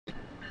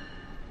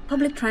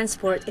public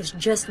transport is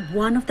just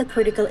one of the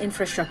critical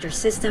infrastructure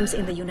systems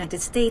in the United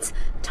States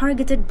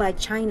targeted by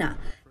China,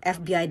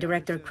 FBI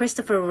Director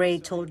Christopher Wray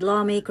told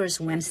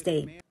lawmakers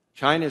Wednesday.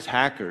 China's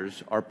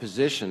hackers are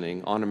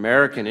positioning on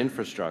American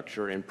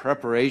infrastructure in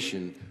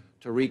preparation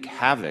to wreak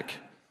havoc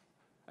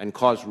and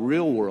cause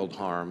real-world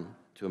harm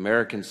to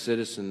American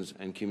citizens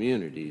and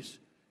communities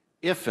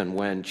if and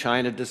when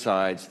China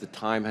decides the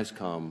time has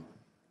come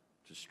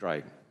to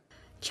strike.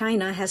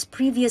 China has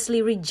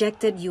previously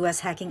rejected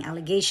U.S. hacking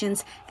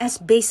allegations as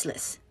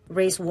baseless.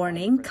 Wray's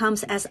warning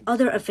comes as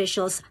other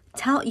officials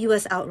tout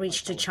U.S.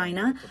 outreach to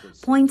China,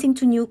 pointing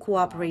to new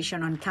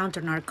cooperation on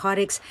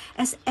counter-narcotics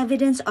as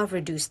evidence of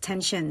reduced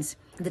tensions.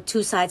 The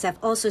two sides have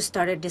also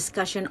started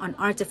discussion on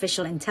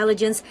artificial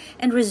intelligence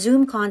and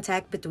resumed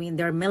contact between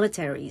their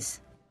militaries.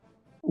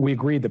 We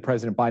agreed that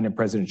President Biden and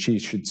President Xi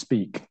should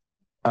speak,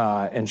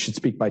 and should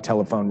speak by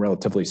telephone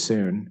relatively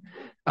soon.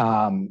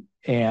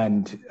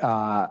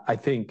 I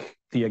think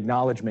the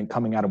acknowledgement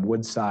coming out of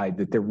Woodside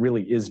that there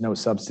really is no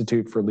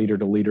substitute for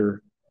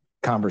leader-to-leader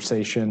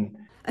conversation.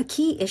 A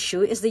key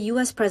issue is the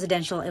U.S.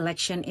 presidential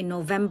election in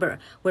November,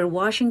 where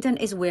Washington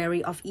is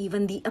wary of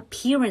even the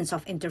appearance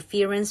of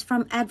interference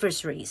from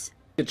adversaries.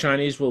 The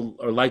Chinese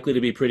are likely to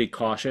be pretty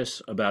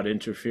cautious about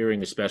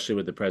interfering, especially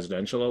with the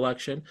presidential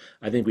election.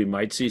 I think we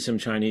might see some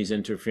Chinese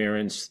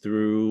interference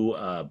through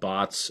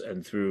bots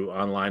and through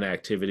online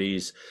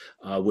activities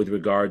with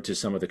regard to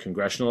some of the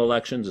congressional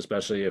elections,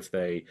 especially if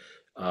they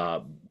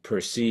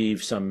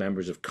perceive some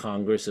members of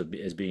Congress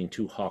as being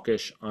too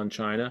hawkish on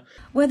China.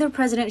 Whether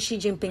President Xi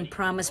Jinping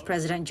promised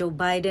President Joe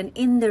Biden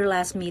in their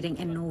last meeting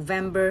in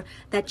November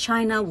that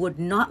China would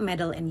not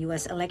meddle in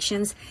U.S.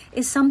 elections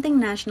is something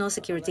National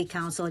Security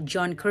Council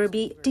John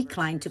Kirby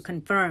declined to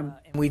confirm.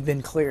 We've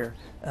been clear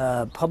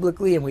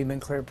publicly and we've been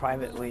clear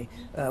privately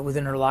with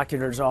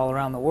interlocutors all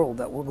around the world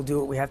that we'll do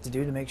what we have to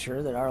do to make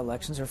sure that our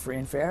elections are free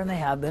and fair, and they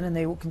have been and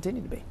they will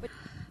continue to be.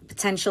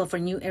 Potential for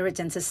new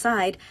irritants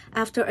aside,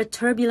 after a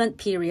turbulent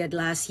period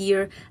last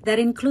year that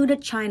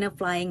included China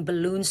flying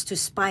balloons to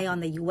spy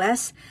on the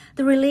U.S.,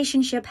 the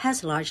relationship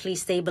has largely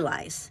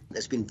stabilized.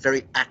 There's been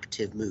very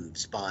active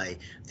moves by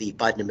the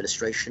Biden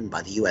administration,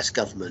 by the U.S.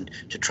 government,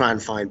 to try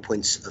and find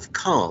points of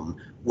calm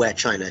where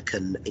China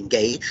can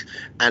engage.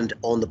 And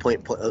on the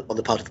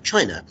part of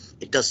China,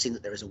 it does seem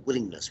that there is a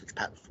willingness which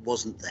perhaps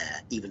wasn't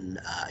there even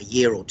a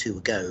year or two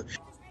ago.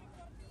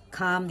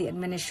 Calm the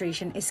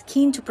administration is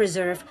keen to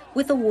preserve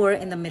with a war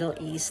in the Middle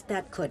East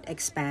that could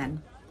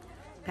expand.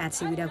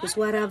 Patsy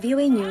Widakuswara,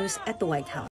 VOA News at the White House.